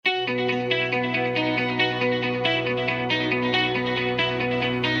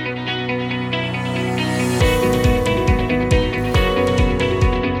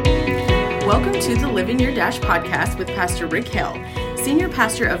Dash podcast with Pastor Rick Hale, Senior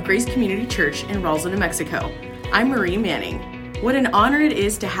Pastor of Grace Community Church in Roswell, New Mexico. I'm Marie Manning. What an honor it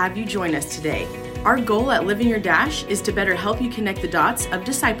is to have you join us today. Our goal at Living Your Dash is to better help you connect the dots of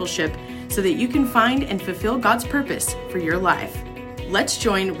discipleship so that you can find and fulfill God's purpose for your life. Let's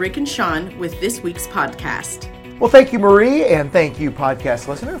join Rick and Sean with this week's podcast. Well, thank you, Marie, and thank you, podcast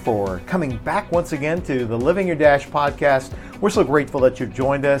listener, for coming back once again to the Living Your Dash podcast. We're so grateful that you've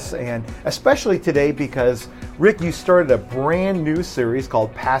joined us, and especially today because, Rick, you started a brand new series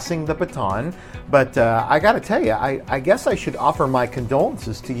called Passing the Baton. But I got to tell you, I guess I should offer my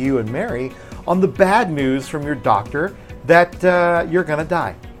condolences to you and Mary on the bad news from your doctor that you're going to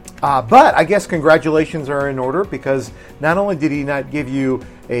die. But I guess congratulations are in order because not only did he not give you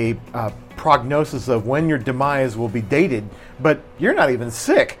a prognosis of when your demise will be dated, but you're not even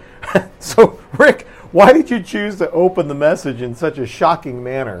sick. So, Rick, why did you choose to open the message in such a shocking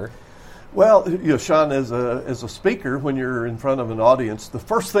manner? Well, Sean, as a speaker, when you're in front of an audience, the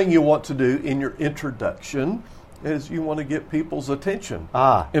first thing you want to do in your introduction is you want to get people's attention.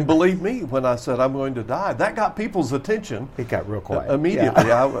 And believe me, when I said I'm going to die, that got people's attention. It got real quiet. Immediately.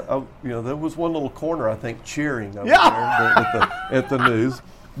 Yeah. There was one little corner, I think, cheering over there at the news.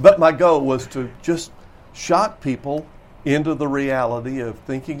 But my goal was to just shock people into the reality of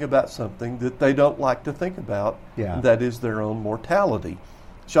thinking about something that they don't like to think about. Yeah. That is their own mortality.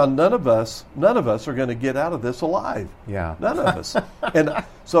 Sean, none of us are going to get out of this alive. Yeah. None of us. And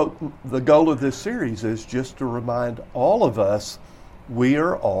so the goal of this series is just to remind all of us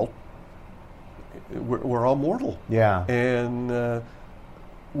we're all mortal. Yeah. And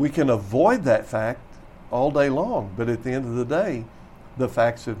we can avoid that fact all day long, but at the end of the day, the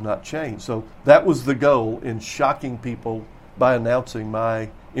facts have not changed. So that was the goal in shocking people by announcing my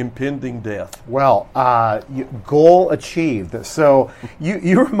impending death. Well, goal achieved. So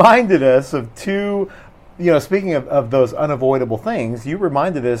you reminded us of two, speaking of those unavoidable things, you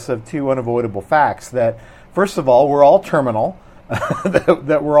reminded us of two unavoidable facts that, first of all, we're all terminal,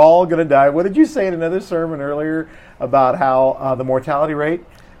 that we're all going to die. What did you say in another sermon earlier about how the mortality rate?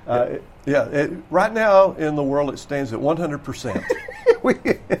 Right now in the world it stands at 100%.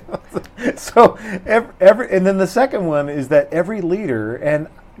 So every and then the second one is that every leader, and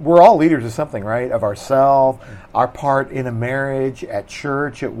we're all leaders of something, right? Of ourselves, our part in a marriage, at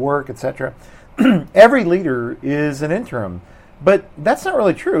church, at work, etc. Every leader is an interim. But that's not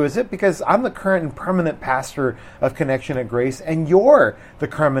really true, is it? Because I'm the current and permanent pastor of Connection at Grace, and you're the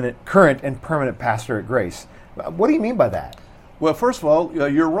current and permanent pastor at Grace. What do you mean by that? Well, first of all,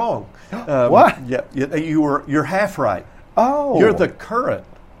 you're wrong. What? Yeah, you're half right. Oh. You're the current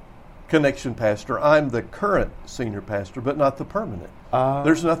Connection pastor. I'm the current senior pastor, but not the permanent.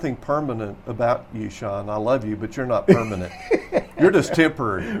 There's nothing permanent about you, Sean. I love you, but you're not permanent. You're just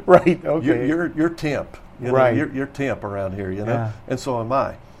temporary. Right, okay. You're temp. Right. You're temp around here, Yeah. And so am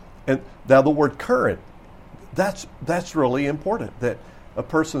I. And now the word current, that's really important, that a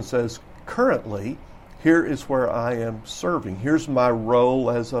person says, currently, here is where I am serving. Here's my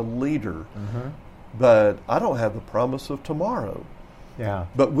role as a leader. Mm-hmm. But I don't have the promise of tomorrow. Yeah.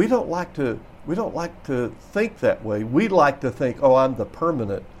 But we don't like to think that way. We like to think, I'm the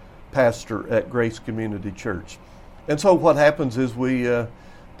permanent pastor at Grace Community Church. And so what happens is we, to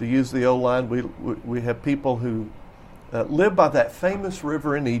use the old line, we have people who live by that famous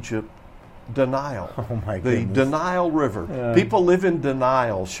river in Egypt, denial. Oh my goodness. The denial river. Yeah. People live in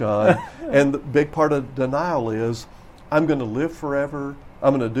denial, Sean. And the big part of denial is, I'm going to live forever.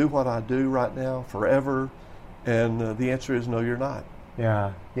 I'm going to do what I do right now forever. And the answer is no, you're not.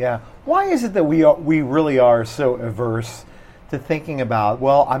 Yeah, yeah. Why is it that we really are so averse to thinking about,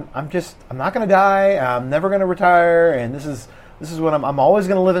 well, I'm not going to die. I'm never going to retire, and this is what I'm always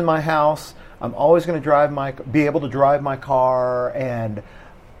going to live in my house. I'm always going to be able to drive my car. And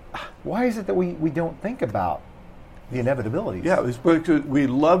why is it that we don't think about the inevitabilities? Yeah, it's because we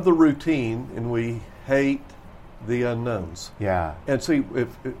love the routine and we hate the unknowns. Yeah. And see, if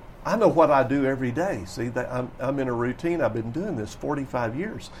I know what I do every day. See, that I'm in a routine. I've been doing this 45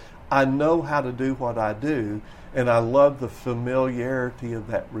 years. I know how to do what I do, and I love the familiarity of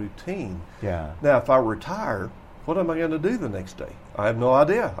that routine. Yeah. Now, if I retire, what am I going to do the next day? I have no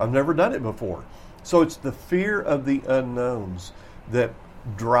idea. I've never done it before. So it's the fear of the unknowns that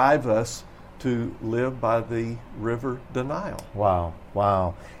drive us to live by the river denial. Wow.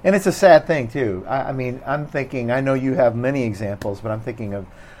 And it's a sad thing, too. I mean, I'm thinking, I know you have many examples, but I'm thinking of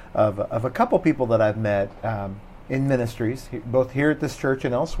a couple people that I've met in ministries, both here at this church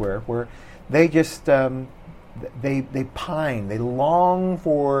and elsewhere, where they just, they pine, they long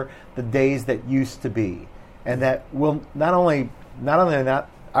for the days that used to be, and that will not only not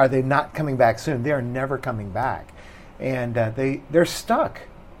are they not coming back soon? They are never coming back. And they're stuck.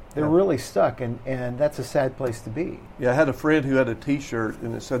 They're really stuck, and that's a sad place to be. Yeah, I had a friend who had a T-shirt,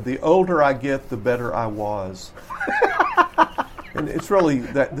 and it said, "The older I get, the better I was." And it's really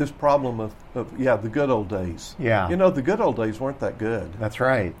this problem of the good old days. Yeah. The good old days weren't that good. That's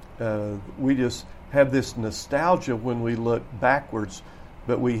right. We just have this nostalgia when we look backwards,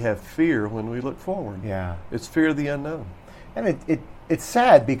 but we have fear when we look forward. Yeah. It's fear of the unknown. And it's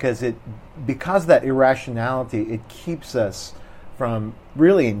sad because that irrationality, it keeps us from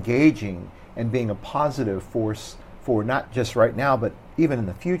really engaging and being a positive force for not just right now, but even in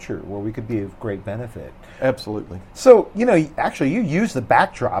the future where we could be of great benefit. Absolutely. So, actually you use the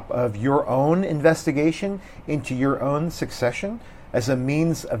backdrop of your own investigation into your own succession as a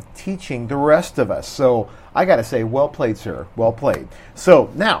means of teaching the rest of us. So I got to say, well played, sir. Well played.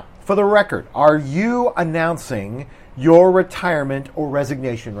 So now, for the record, are you announcing your retirement or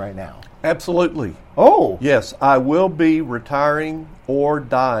resignation right now? Absolutely. Oh. Yes, I will be retiring or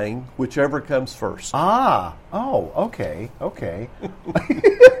dying, whichever comes first. Ah. Oh, okay.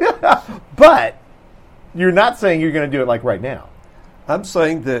 But you're not saying you're going to do it like right now. I'm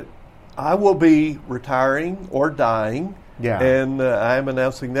saying that I will be retiring or dying. Yeah. And I'm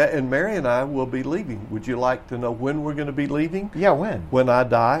announcing that. And Mary and I will be leaving. Would you like to know when we're going to be leaving? Yeah, when? When I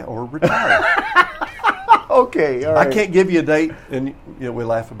die or retire. Okay, all right. I can't give you a date, and we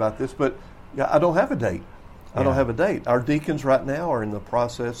laugh about this, but I don't have a date. I don't have a date. Our deacons right now are in the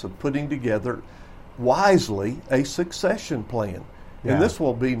process of putting together wisely a succession plan. Yeah. And this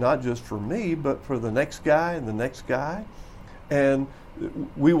will be not just for me, but for the next guy and the next guy. And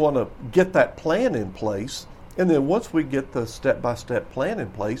we want to get that plan in place. And then once we get the step-by-step plan in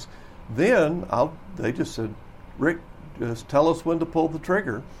place, then they just said, "Rick, just tell us when to pull the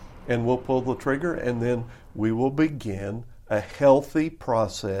trigger." And we'll pull the trigger, and then we will begin a healthy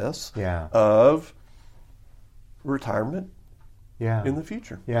process of retirement in the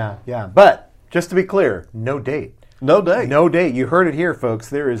future. Yeah. But just to be clear, no date. No date. No date. You heard it here, folks.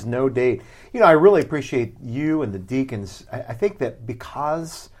 There is no date. I really appreciate you and the deacons. I think that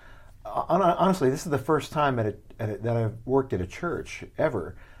because, honestly, this is the first time that I've worked at a church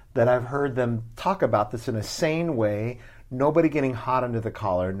ever that I've heard them talk about this in a sane way. Nobody getting hot under the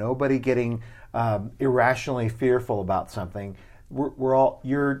collar. Nobody getting irrationally fearful about something.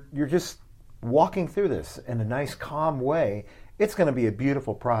 You're just walking through this in a nice, calm way. It's going to be a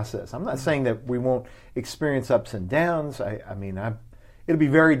beautiful process. I'm not saying that we won't experience ups and downs. It'll be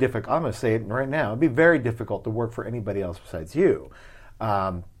very difficult. I'm going to say it right now. It'll be very difficult to work for anybody else besides you.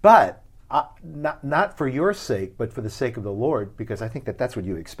 But not for your sake, but for the sake of the Lord, because I think that that's what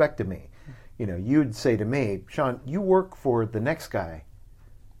you expect of me. You'd say to me, "Sean, you work for the next guy,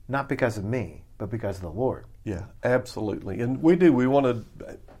 not because of me, but because of the Lord." Yeah, absolutely. And we do. We want to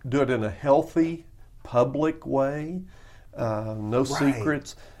do it in a healthy, public way, no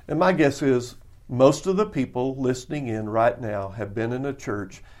secrets. And my guess is most of the people listening in right now have been in a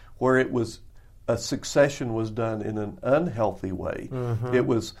church where a succession was done in an unhealthy way. Mm-hmm. It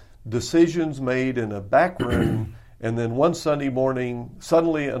was decisions made in a back room. And then one Sunday morning,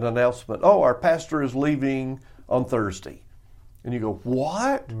 suddenly an announcement, our pastor is leaving on Thursday. And you go,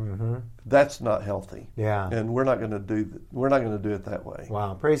 what? Mm-hmm. That's not healthy. Yeah. And we're not going to do it that way.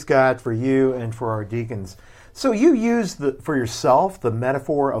 Wow. Praise God for you and for our deacons. So you use for yourself the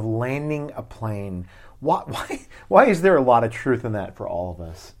metaphor of landing a plane. Why is there a lot of truth in that for all of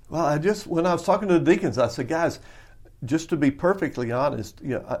us? Well, when I was talking to the deacons, I said, guys, just to be perfectly honest,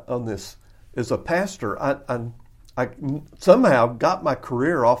 on this, as a pastor, I somehow got my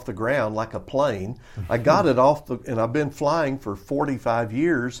career off the ground like a plane. I got it and I've been flying for 45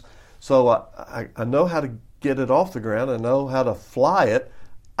 years, so I know how to get it off the ground. I know how to fly it.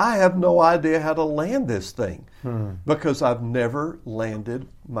 I have no idea how to land this thing because I've never landed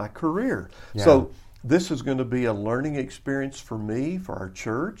my career. Yeah. So this is going to be a learning experience for me, for our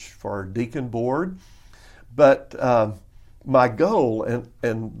church, for our deacon board. But my goal,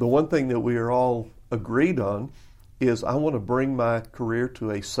 and the one thing that we are all agreed on, is I want to bring my career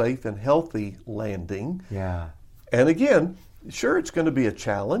to a safe and healthy landing. Yeah. And again, sure, it's going to be a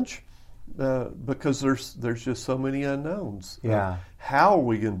challenge because there's just so many unknowns. Yeah. How are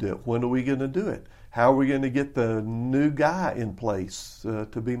we going to do it? When are we going to do it? How are we going to get the new guy in place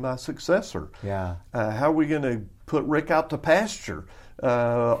to be my successor? Yeah. How are we going to put Rick out to pasture?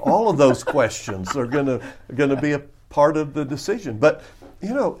 All of those questions are going to be a part of the decision. But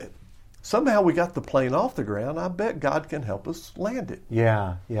somehow we got the plane off the ground. I bet God can help us land it.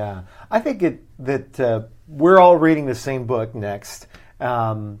 Yeah. I think that we're all reading the same book next.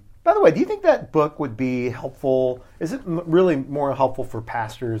 By the way, do you think that book would be helpful? Is it really more helpful for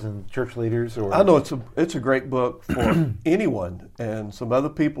pastors and church leaders? Or I know it's a great book for anyone, and some other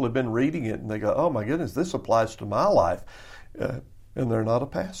people have been reading it, and they go, "Oh my goodness, this applies to my life," and they're not a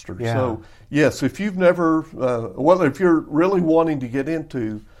pastor. Yeah. So yes, if you've never, if you're really wanting to get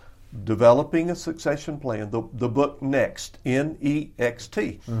into developing a succession plan, the book Next,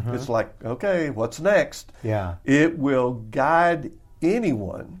 N-E-X-T, it's like, okay, what's next? Yeah. It will guide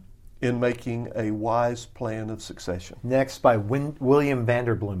anyone in making a wise plan of succession. Next by William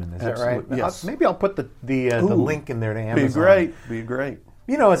Vanderbloemen, is Absolutely, that right? yes. Maybe I'll put the link in there to Amazon. Be great.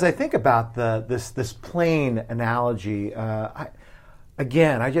 You know, as I think about this plane analogy, I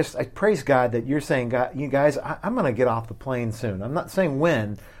praise God that you're saying, God, you guys, I'm going to get off the plane soon. I'm not saying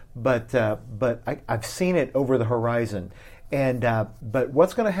when, but I've seen it over the horizon, and but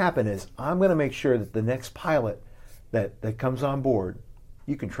what's going to happen is I'm going to make sure that the next pilot that comes on board,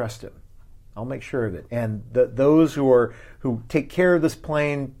 you can trust him. I'll make sure of it. And those who take care of this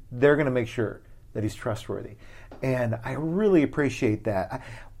plane, they're going to make sure that he's trustworthy. And I really appreciate that.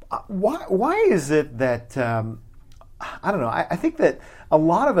 Why is it that, I don't know, I think that a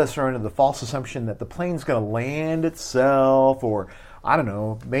lot of us are under the false assumption that the plane's going to land itself, or I don't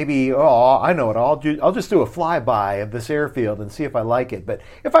know, maybe, I know it, I'll just do a flyby of this airfield and see if I like it. But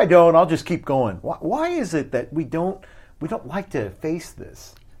if I don't, I'll just keep going. Why is it that we don't like to face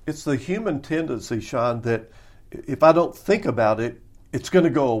this? It's the human tendency, Sean, that if I don't think about it, it's going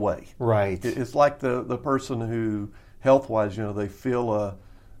to go away. Right. It's like the person who, health-wise, they feel a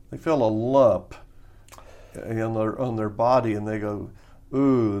lump on their body, and they go,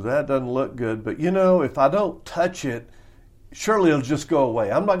 "Ooh, that doesn't look good." But if I don't touch it, surely it'll just go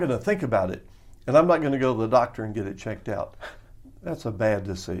away. I'm not going to think about it, and I'm not going to go to the doctor and get it checked out. That's a bad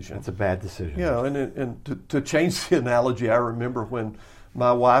decision. That's a bad decision. And to change the analogy, I remember when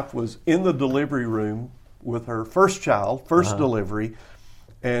my wife was in the delivery room with her first child, delivery,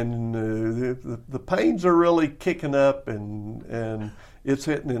 and the pains are really kicking up, and it's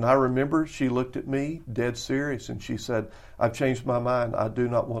hitting. And I remember she looked at me dead serious, and she said, "I've changed my mind. I do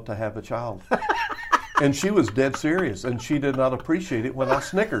not want to have a child." And she was dead serious, and she did not appreciate it when I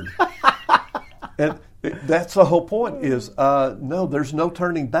snickered. And that's the whole point is, no, there's no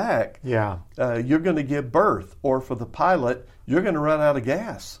turning back. Yeah. You're going to give birth, or for the pilot, you're going to run out of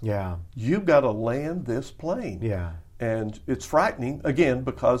gas. Yeah. You've got to land this plane. Yeah. And it's frightening, again,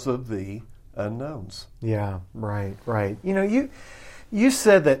 because of the unknowns. Yeah, right. You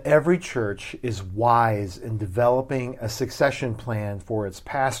said that every church is wise in developing a succession plan for its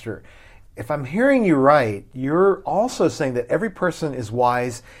pastor. If I'm hearing you right, you're also saying that every person is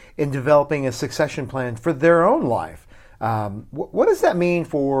wise in developing a succession plan for their own life. What does that mean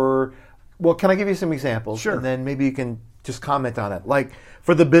for, well, can I give you some examples? Sure. And then maybe you can just comment on it. Like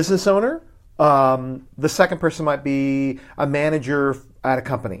for the business owner, the second person might be a manager at a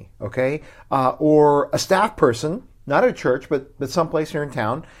company, okay? Or a staff person, not at a church, but someplace here in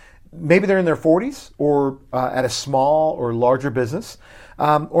town. Maybe they're in their 40s or at a small or larger business.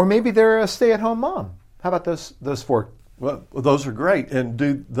 Or maybe they're a stay-at-home mom. How about those four? Well, those are great. And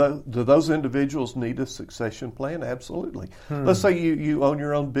do those individuals need a succession plan? Absolutely. Let's say you own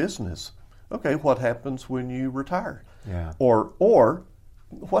your own business. Okay, what happens when you retire? Yeah. Or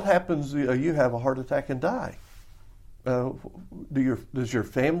what happens you have a heart attack and die? Does your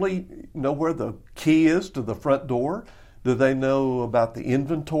family know where the key is to the front door? Do they know about the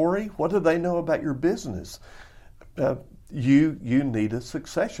inventory? What do they know about your business? You need a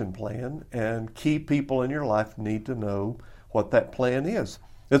succession plan, and key people in your life need to know what that plan is.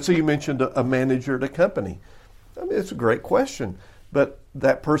 And so you mentioned a manager at a company. I mean, it's a great question, but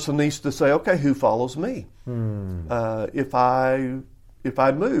that person needs to say, okay, who follows me? If I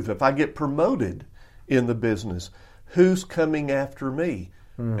move, if I get promoted in the business, who's coming after me?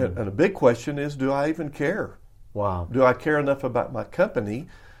 And a big question is, do I even care? Wow. Do I care enough about my company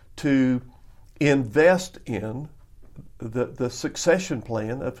to invest in the succession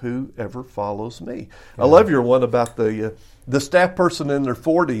plan of whoever follows me? Yeah. I love your one about the staff person in their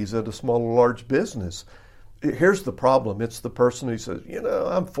 40s at a small or large business. Here's the problem. It's the person who says,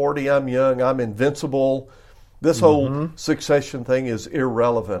 I'm 40, I'm young, I'm invincible. This whole succession thing is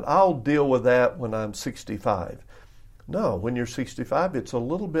irrelevant. I'll deal with that when I'm 65. No, when you're 65, it's a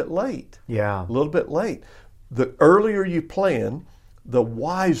little bit late. Yeah. A little bit late. The earlier you plan, the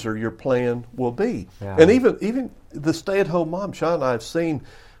wiser your plan will be. Yeah. And even the stay-at-home mom, Sean and I have seen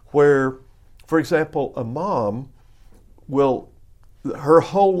where, for example, a mom her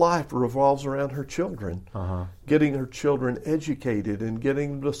whole life revolves around her children, getting her children educated and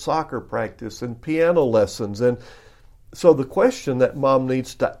getting them to soccer practice and piano lessons. And so the question that mom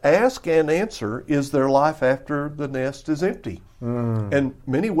needs to ask and answer is there life after the nest is empty? And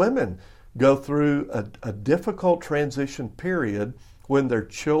many women go through a difficult transition period when their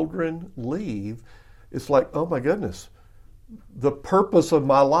children leave. It's like, oh my goodness, the purpose of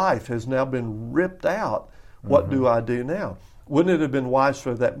my life has now been ripped out. What do I do now? Wouldn't it have been wise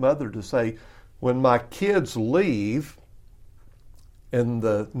for that mother to say, when my kids leave and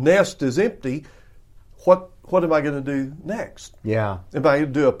the nest is empty, what am I going to do next? Yeah. Am I going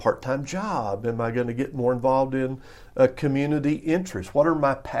to do a part-time job? Am I going to get more involved in a community interest? What are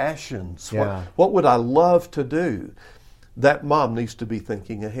my passions? Yeah. What would I love to do? That mom needs to be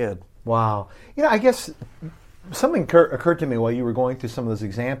thinking ahead. Wow. I guess something occurred to me while you were going through some of those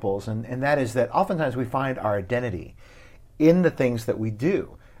examples, and that is that oftentimes we find our identity in the things that we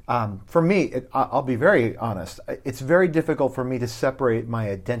do. For me, I'll be very honest, it's very difficult for me to separate my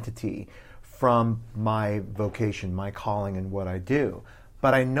identity from my vocation, my calling, and what I do.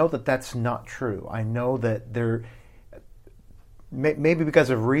 But I know that that's not true. I know that maybe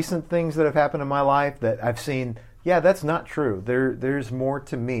because of recent things that have happened in my life that I've seen, that's not true. There's more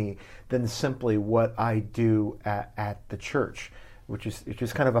to me than simply what I do at the church, which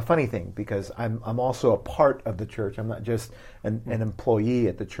is kind of a funny thing because I'm also a part of the church. I'm not just an employee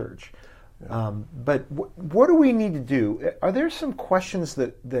at the church. But what do we need to do? Are there some questions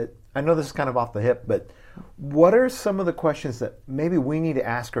that I know this is kind of off the hip, but what are some of the questions that maybe we need to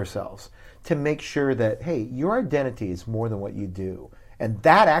ask ourselves to make sure that, hey, your identity is more than what you do, and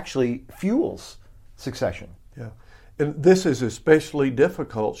that actually fuels succession? Yeah, and this is especially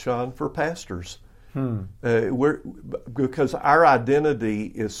difficult, Sean, for pastors. Because our identity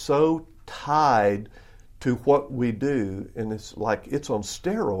is so tied to what we do, and it's like it's on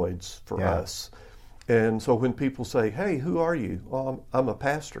steroids for us. And so when people say, hey, who are you? Well, I'm a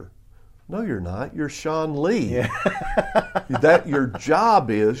pastor. No, you're not. You're Sean Lee. That your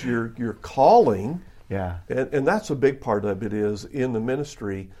job is, your calling. Yeah. And that's a big part of it is in the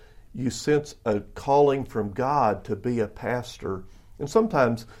ministry, you sense a calling from God to be a pastor. And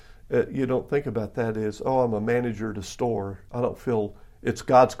sometimes you don't think about that as, I'm a manager at a store. I don't feel it's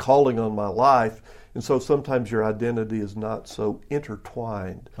God's calling on my life. And so sometimes your identity is not so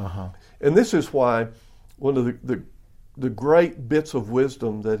intertwined. And this is why one of the great bits of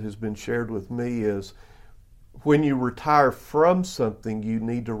wisdom that has been shared with me is when you retire from something, you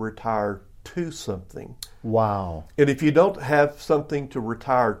need to retire to something. Wow. And if you don't have something to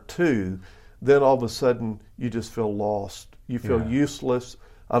retire to, then all of a sudden you just feel lost. You feel useless.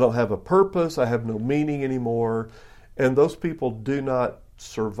 I don't have a purpose. I have no meaning anymore. And those people do not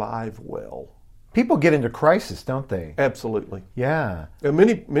survive well. People get into crisis, don't they? Absolutely. Yeah. And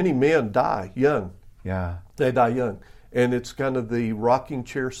many men die young. Yeah. They die young. And it's kind of the rocking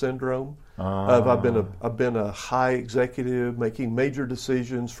chair syndrome of I've been a high executive making major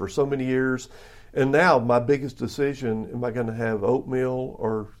decisions for so many years. And now my biggest decision, am I going to have oatmeal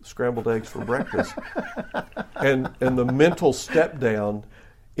or scrambled eggs for breakfast? and the mental step down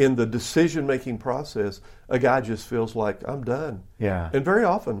in the decision-making process, a guy just feels like, I'm done. Yeah. And very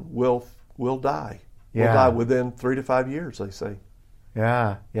often we'll die. Yeah. We'll die within 3 to 5 years, they say.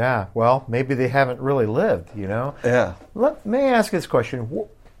 Yeah, yeah. Well, maybe they haven't really lived, Yeah. May I ask this question?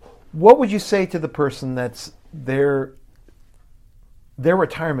 What would you say to the person that's their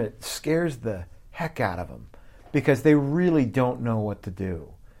retirement scares the heck out of them because they really don't know what to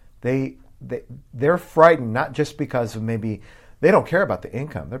do? They're frightened, not just because of maybe they don't care about the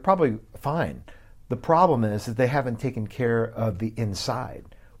income. They're probably fine. The problem is that they haven't taken care of the inside.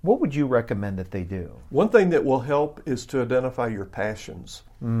 What would you recommend that they do? One thing that will help is to identify your passions.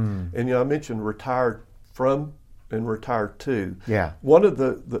 And I mentioned retire from and retire to. Yeah. One of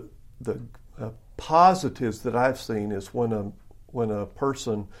the positives that I've seen is when a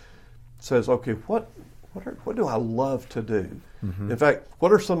person says, okay, what do I love to do? In fact,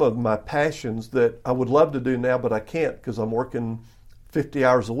 what are some of my passions that I would love to do now, but I can't because I'm working 50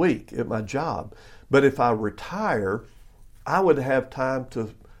 hours a week at my job. But if I retire, I would have time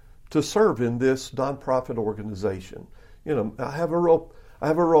to serve in this nonprofit organization. I have a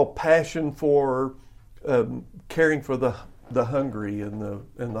real passion for caring for the hungry and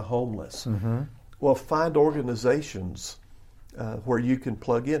the homeless. Well, find organizations where you can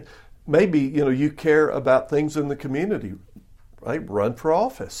plug in. Maybe you care about things in the community, right? Run for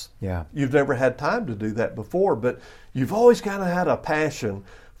office. Yeah. You've never had time to do that before, but you've always kind of had a passion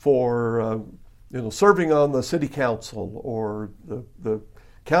for serving on the city council or the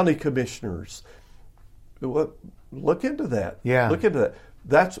county commissioners. Look into that. Yeah. Look into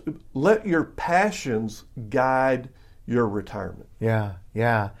that. Let your passions guide your retirement. Yeah,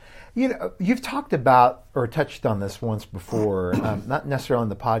 yeah. You know, you've talked about or touched on this once before, not necessarily on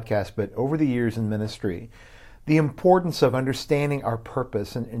the podcast, but over the years in ministry, the importance of understanding our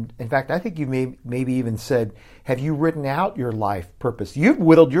purpose. And in fact, I think you maybe even said, have you written out your life purpose? You've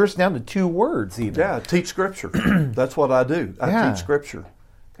whittled yours down to 2 words even. Yeah, teach Scripture. That's what I do. I teach Scripture.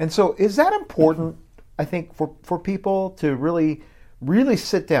 And so is that important, I think, for people to really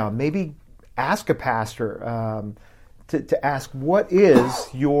sit down, maybe ask a pastor, to ask, what is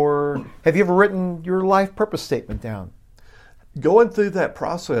have you ever written your life purpose statement down? Going through that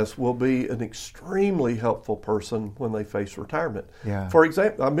process will be an extremely helpful person when they face retirement. Yeah. For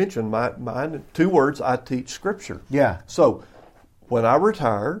example, I mentioned mine 2 words, I teach Scripture. Yeah. So when I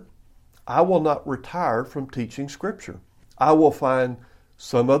retire, I will not retire from teaching Scripture. I will find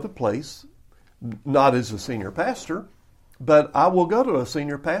some other place, not as a senior pastor, but I will go to a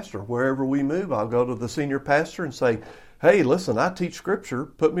senior pastor. Wherever we move, I'll go to the senior pastor and say, hey, listen, I teach Scripture,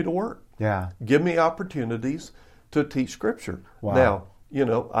 put me to work. Yeah. Give me opportunities to teach Scripture. Wow. Now, you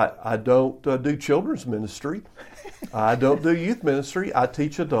know, I don't do children's ministry. I don't do youth ministry. I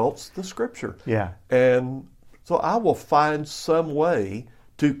teach adults the Scripture. Yeah. And so I will find some way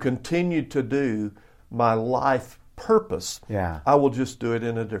to continue to do my life purpose. Yeah. I will just do it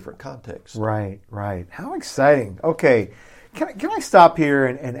in a different context. Right, right. How exciting. Okay. Can I stop here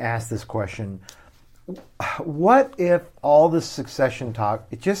and ask this question? What if all this succession talk,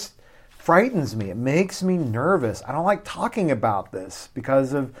 it just frightens me. It makes me nervous. I don't like talking about this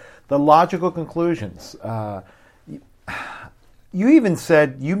because of the logical conclusions. You even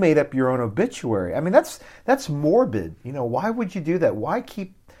said you made up your own obituary. I mean, that's morbid. You know, why would you do that? Why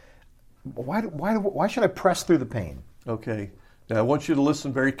should I press through the pain? Okay. Now, I want you to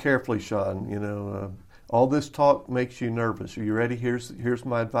listen very carefully, Sean. You know, all this talk makes you nervous. Are you ready? Here's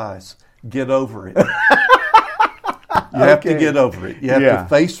my advice. Get over it. You have to get over it. You have to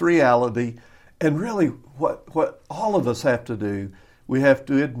face reality. And really, what all of us have to do, we have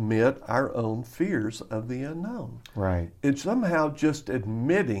to admit our own fears of the unknown. Right. It's somehow just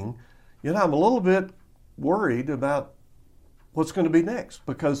admitting, you know, I'm a little bit worried about what's going to be next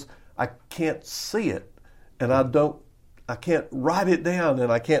because I can't see it and I can't write it down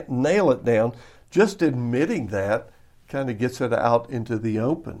and I can't nail it down. Just admitting that kind of gets it out into the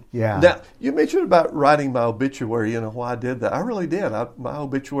open. Yeah. Now, you mentioned about writing my obituary, you know, why I did that. I really did. My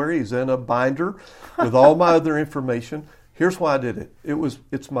obituary is in a binder with all my other information. Here's why I did it.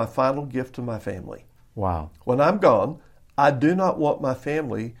 It's my final gift to my family. Wow. When I'm gone, I do not want my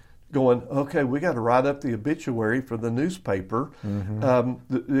family going, okay, we got to write up the obituary for the newspaper.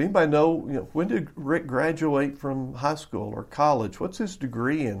 Mm-hmm. Anybody know, when did Rick graduate from high school or college? What's his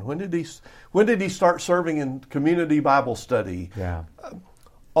degree in? When did he start serving in community Bible study? Yeah.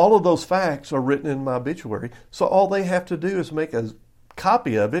 All of those facts are written in my obituary. So all they have to do is make a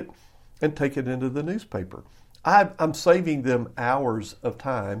copy of it and take it into the newspaper. I'm saving them hours of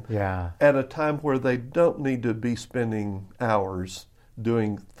time at a time where they don't need to be spending hours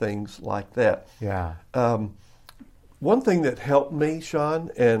doing things like that. Yeah. One thing that helped me, Sean,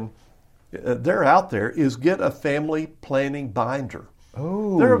 and they're out there, is get a family planning binder.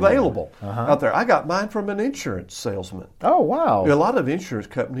 Oh. They're available out there. I got mine from an insurance salesman. Oh, wow. A lot of insurance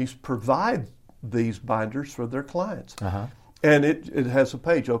companies provide these binders for their clients. And it has a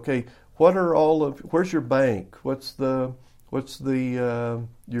page. Okay, where's your bank? What's the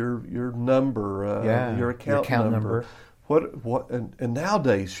your number, your account number. And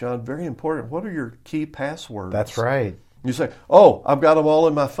nowadays, Sean, very important, what are your key passwords? That's right. You say, oh, I've got them all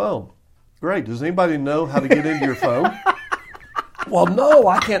in my phone. Great. Does anybody know how to get into your phone? Well, no,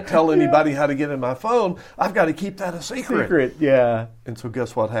 I can't tell anybody how to get in my phone. I've got to keep that a secret. Yeah. And so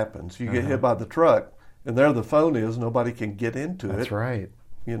guess what happens? You get hit by the truck, and there the phone is. Nobody can get into it. That's right.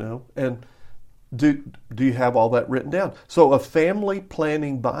 And do you have all that written down? So a family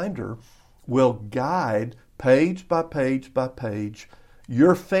planning binder will guide page by page by page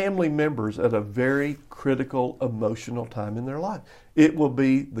your family members at a very critical emotional time in their life. It will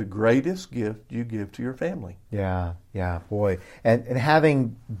be the greatest gift you give to your family. Yeah, boy. And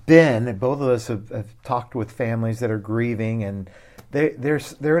having been, both of us have talked with families that are grieving, and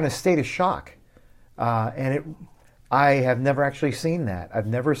they're in a state of shock. I have never actually seen that. I've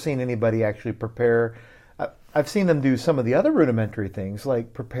never seen anybody actually prepare. I've seen them do some of the other rudimentary things,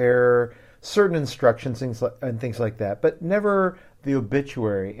 like prepare certain instructions and things like that, but never the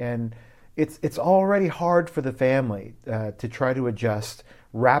obituary. And it's already hard for the family to try to adjust,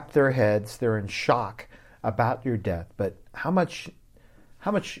 wrap their heads. They're in shock about your death. But how much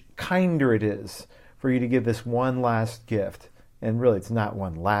kinder it is for you to give this one last gift And really, it's not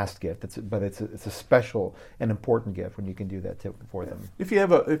one last gift. But it's a special and important gift when you can do that for them. If you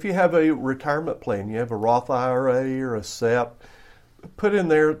have a retirement plan, you have a Roth IRA or a SEP, put in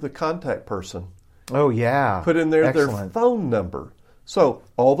there the contact person. Oh yeah. Put in there Excellent. their phone number. So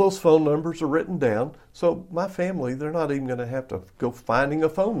all those phone numbers are written down. So my family, they're not even going to have to go finding a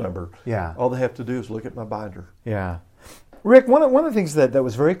phone number. Yeah. All they have to do is look at my binder. Yeah. Rick, one of the things that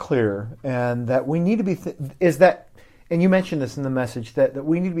was very clear and that we need to be is that, and you mentioned this in the message, that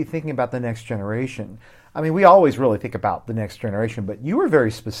we need to be thinking about the next generation. I mean, we always really think about the next generation, but you were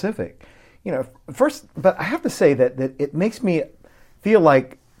very specific. First, but I have to say that it makes me feel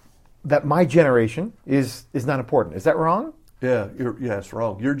like that my generation is not important. Is that wrong? Yeah, it's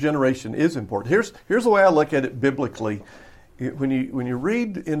wrong. Your generation is important. Here's the way I look at it biblically. When you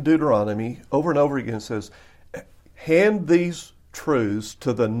read in Deuteronomy, over and over again, it says, hand these truths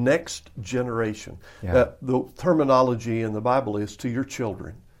to the next generation. Yeah. The terminology in the Bible is to your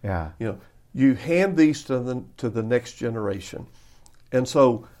children. Yeah. You hand these to the next generation. And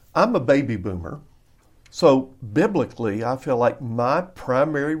so I'm a baby boomer. So biblically, I feel like my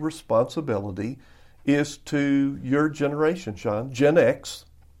primary responsibility is to your generation, Sean, Gen X,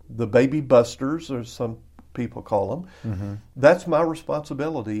 the baby busters, as some people call them. Mm-hmm. That's my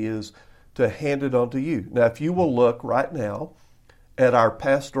responsibility, is to hand it on to you. Now, if you will look right now at our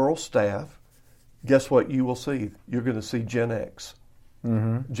pastoral staff, guess what you will see? You're going to see Gen X.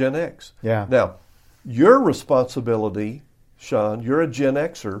 Mm-hmm. Gen X. Yeah. Now, your responsibility, Sean, you're a Gen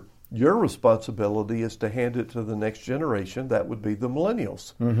Xer. Your responsibility is to hand it to the next generation. That would be the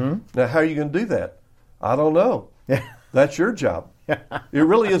millennials. Mm-hmm. Now, how are you going to do that? I don't know. Yeah. That's your job. It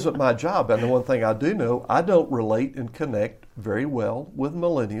really isn't my job. And the one thing I do know, I don't relate and connect very well with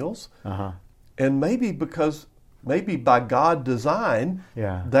millennials. Uh-huh. And maybe by God design,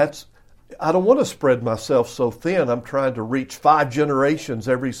 I don't want to spread myself so thin. I'm trying to reach 5 generations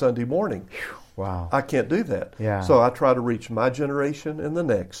every Sunday morning. Wow. I can't do that. Yeah. So I try to reach my generation and the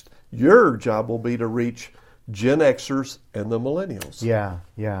next. Your job will be to reach Gen Xers and the millennials.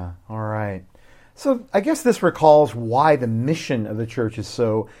 Yeah. All right. So I guess this recalls why the mission of the church is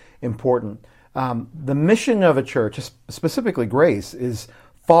so important. The mission of a church, specifically Grace, is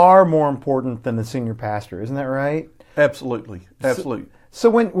far more important than the senior pastor. Isn't that right? Absolutely. So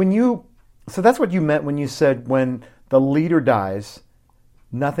that's what you meant when you said when the leader dies,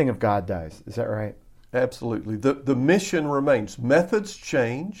 nothing of God dies. Is that right? Absolutely. The mission remains. Methods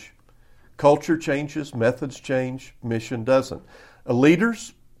change. Culture changes. Methods change. Mission doesn't.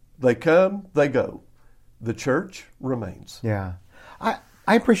 Leaders, they come, they go. The church remains. Yeah. I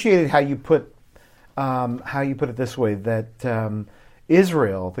appreciated how you put it this way, that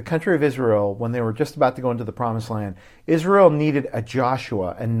Israel, the country of Israel, when they were just about to go into the promised land, Israel needed a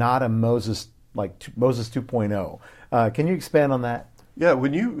Joshua and not a Moses, like Moses 2.0. Can you expand on that? Yeah,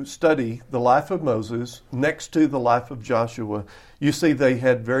 when you study the life of Moses next to the life of Joshua, you see they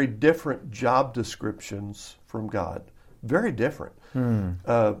had very different job descriptions from God. Very different.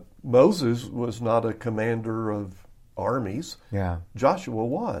 Moses was not a commander of armies. Yeah. Joshua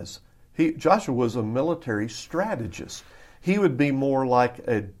was. Joshua was a military strategist. He would be more like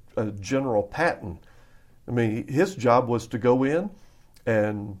a General Patton. I mean, his job was to go in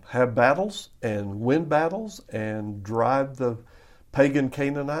and have battles and win battles and drive the pagan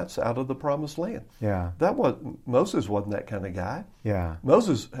Canaanites out of the promised land. Yeah. Moses wasn't that kind of guy. Yeah.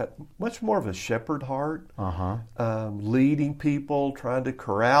 Moses had much more of a shepherd heart, leading people, trying to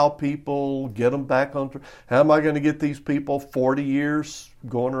corral people, get them back on. How am I going to get these people 40 years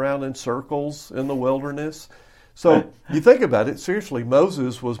going around in circles in the wilderness? So you think about it, seriously,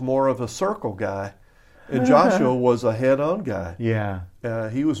 Moses was more of a circle guy, and Joshua was a head-on guy. Yeah.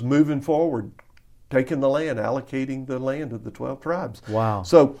 He was moving forward, taking the land, allocating the land of the 12 tribes. Wow.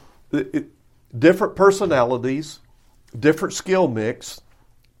 So different personalities, different skill mix,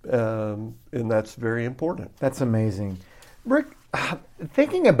 and that's very important. That's amazing. Rick,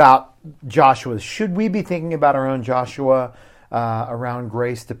 thinking about Joshua, should we be thinking about our own Joshua around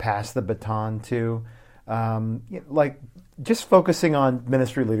Grace to pass the baton to? Like just focusing on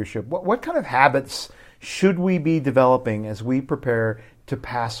ministry leadership, what kind of habits should we be developing as we prepare to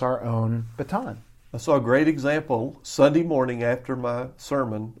pass our own baton? I saw a great example Sunday morning after my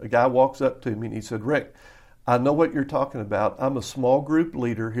sermon. A guy walks up to me and he said, "Rick, I know what you're talking about. I'm a small group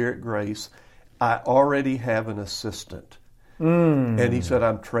leader here at Grace. I already have an assistant." And he said,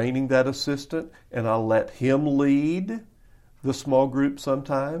 "I'm training that assistant and I'll let him lead the small group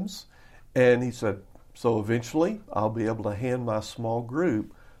sometimes." And he said, "So eventually I'll be able to hand my small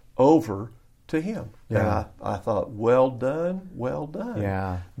group over to him." Yeah. And I thought, well done, well done.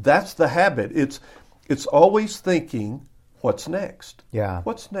 Yeah. That's the habit. It's always thinking what's next? Yeah.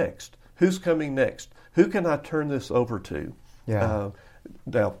 What's next? Who's coming next? Who can I turn this over to? Yeah.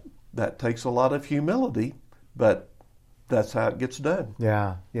 Now, that takes a lot of humility, but that's how it gets done.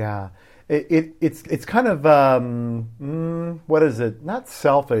 Yeah, yeah. It's kind of what is it? Not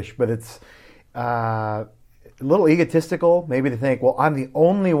selfish, but it's a little egotistical, maybe, to think, well, I'm the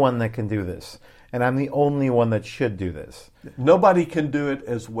only one that can do this, and I'm the only one that should do this. Nobody can do it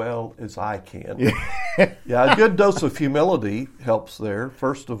as well as I can. Yeah, a good dose of humility helps there,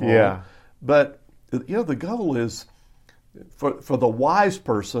 first of all. Yeah. But the goal is for the wise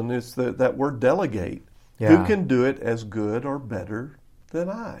person is that word delegate. Yeah. Who can do it as good or better than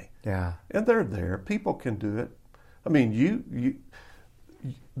I? Yeah. And they're there. People can do it. I mean,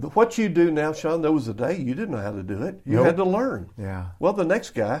 what you do now, Sean, there was a day you didn't know how to do it. You Nope. had to learn. Yeah. Well, the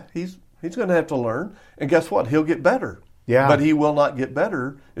next guy, he's going to have to learn. And guess what? He'll get better. Yeah. But he will not get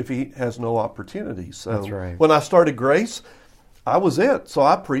better if he has no opportunity. So That's right. when I started Grace, I was it. So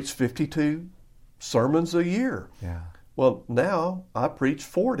I preached 52 sermons a year. Yeah. Well, now I preach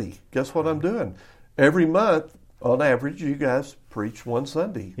 40. Guess what I'm doing? Every month, on average, you guys preach one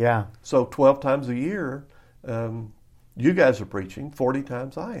Sunday. Yeah. So 12 times a year, you guys are preaching. 40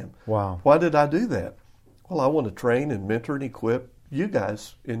 times I am. Wow. Why did I do that? Well, I want to train and mentor and equip you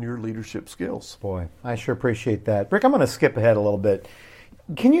guys in your leadership skills. Boy, I sure appreciate that. Rick, I'm going to skip ahead a little bit.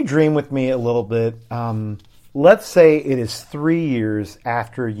 Can you dream with me a little bit? Let's say it is 3 years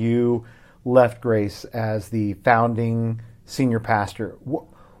after you left Grace as the founding senior pastor.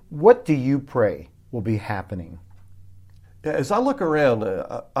 What do you pray will be happening? As I look around,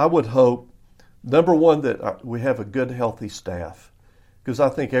 I would hope, number one, that we have a good, healthy staff, because I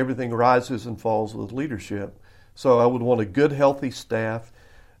think everything rises and falls with leadership. So I would want a good, healthy staff.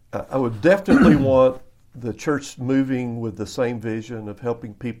 I would definitely want the church moving with the same vision of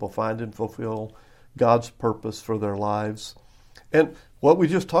helping people find and fulfill God's purpose for their lives. And what we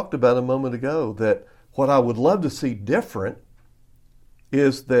just talked about a moment ago, that what I would love to see different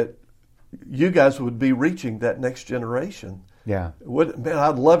is that you guys would be reaching that next generation. Yeah. Man,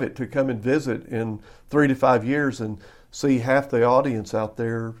 I'd love it to come and visit in 3 to 5 years and see half the audience out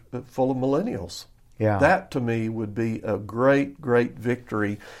there full of millennials. Yeah. That to me would be a great, great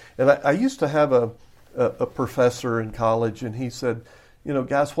victory. And I used to have a professor in college, and he said,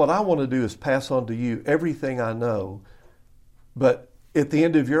 guys, what I want to do is pass on to you everything I know, but at the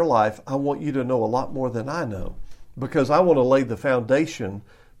end of your life, I want you to know a lot more than I know, because I want to lay the foundation.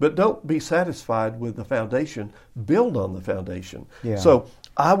 But don't be satisfied with the foundation. Build on the foundation. Yeah. So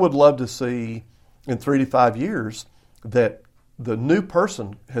I would love to see in 3 to 5 years that the new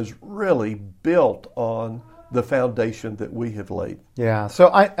person has really built on the foundation that we have laid. Yeah. So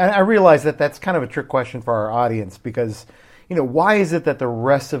I realize that that's kind of a trick question for our audience, because, why is it that the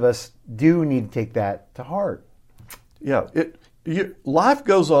rest of us do need to take that to heart? Yeah. Life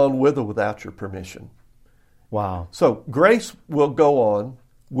goes on with or without your permission. Wow. So grace will go on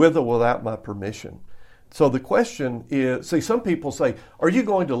with or without my permission. So the question is, see, some people say, are you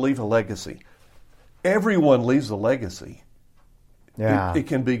going to leave a legacy? Everyone leaves a legacy. Yeah. It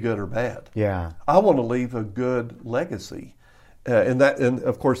can be good or bad. Yeah. I want to leave a good legacy. And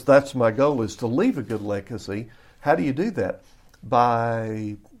of course, that's my goal, is to leave a good legacy. How do you do that?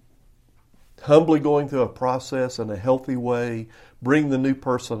 By humbly going through a process in a healthy way, bring the new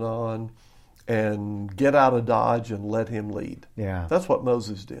person on, and get out of Dodge and let him lead. Yeah. That's what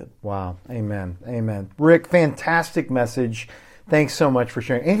Moses did. Wow. Amen. Amen. Rick, fantastic message. Thanks so much for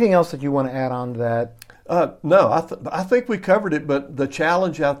sharing. Anything else that you want to add on to that? No, I think we covered it, but the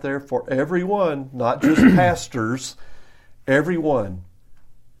challenge out there for everyone, not just pastors, everyone,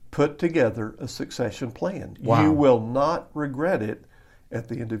 put together a succession plan. Wow. You will not regret it at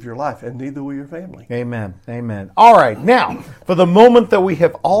the end of your life, and neither will your family. Amen. Amen. All right. Now, for the moment that we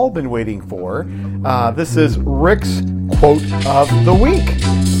have all been waiting for, this is Rick's quote of the week.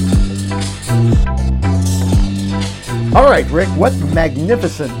 All right, Rick, what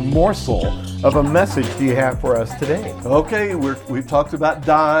magnificent morsel of a message do you have for us today? Okay, we've talked about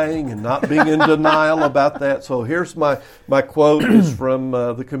dying and not being in denial about that. So here's my quote is from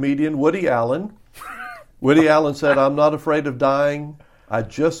the comedian Woody Allen. Woody Allen said, "I'm not afraid of dying. I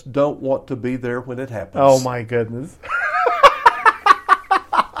just don't want to be there when it happens." Oh, my goodness.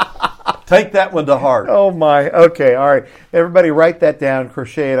 Take that one to heart. Oh, my. Okay, all right. Everybody write that down,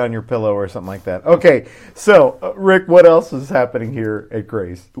 crochet it on your pillow or something like that. Okay, so, Rick, what else is happening here at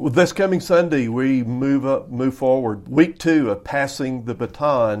Grace? Well, this coming Sunday, we move forward. Week 2 of Passing the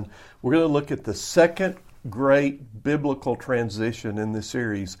Baton. We're going to look at the second great biblical transition in this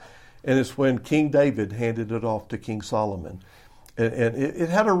series, and it's when King David handed it off to King Solomon. And it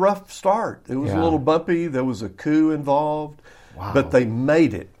had a rough start. It was a little bumpy. There was a coup involved. Wow. But they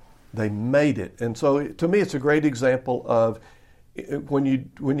made it. They made it. And so to me, it's a great example of when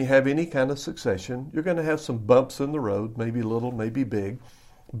you have any kind of succession, you're going to have some bumps in the road, maybe little, maybe big.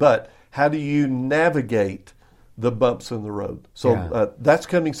 But how do you navigate the bumps in the road? So that's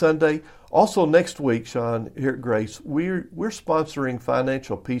coming Sunday. Also next week, Sean, here at Grace, we're sponsoring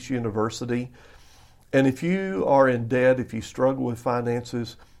Financial Peace University. And if you are in debt, if you struggle with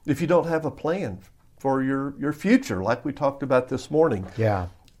finances, if you don't have a plan for your future, like we talked about this morning,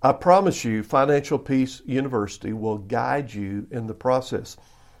 I promise you, Financial Peace University will guide you in the process.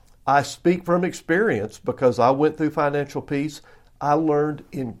 I speak from experience because I went through Financial Peace. I learned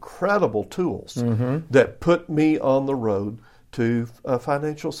incredible tools that put me on the road to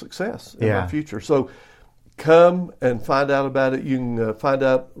financial success in my future. So come and find out about it. You can find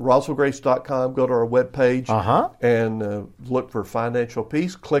out RoswellGrace.com, go to our webpage and look for Financial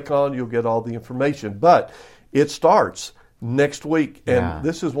Peace. Click on, you'll get all the information. But it starts next week, and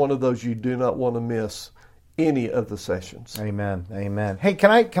this is one of those you do not want to miss any of the sessions. Amen. Amen. Hey,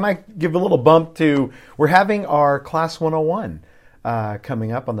 can I give a little bump to, we're having our Class 101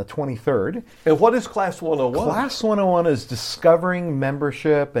 coming up on the 23rd. And what is Class 101? Class 101 is discovering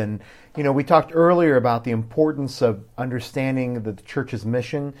membership, and we talked earlier about the importance of understanding the church's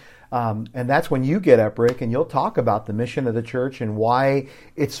mission. And that's when you get up, Rick, and you'll talk about the mission of the church and why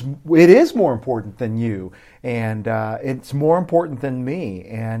it is more important than you, and it's more important than me.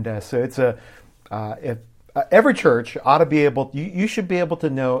 And so it's every church ought to be able. You should be able to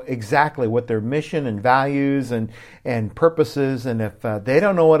know exactly what their mission and values and purposes. And if they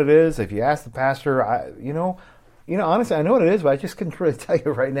don't know what it is, if you ask the pastor, honestly, I know what it is, but I just couldn't really tell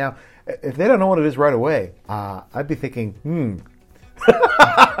you right now. If they don't know what it is right away, I'd be thinking,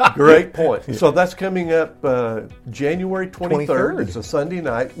 Great point. So that's coming up January 23rd. It's a Sunday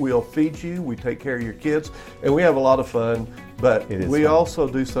night. We'll feed you. We take care of your kids. And we have a lot of fun. But we also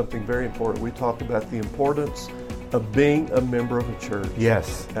do something very important. We talk about the importance of being a member of a church.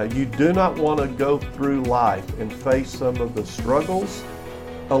 Yes. You do not want to go through life and face some of the struggles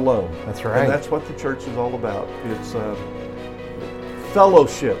alone. That's right. And that's what the church is all about. It's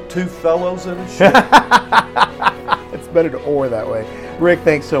fellowship. Two fellows in a ship. It's better to oar that way. Rick,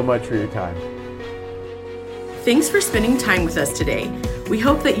 thanks so much for your time. Thanks for spending time with us today. We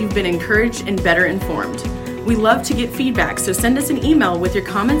hope that you've been encouraged and better informed. We love to get feedback, so send us an email with your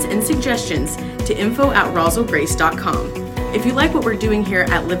comments and suggestions to info@RoswellGrace.com. If you like what we're doing here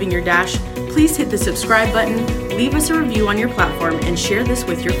at Living Your Dash, please hit the subscribe button, leave us a review on your platform, and share this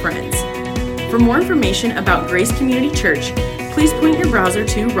with your friends. For more information about Grace Community Church, please point your browser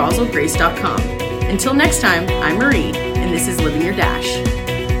to RoswellGrace.com. Until next time, I'm Marie, and this is Living Your Dash.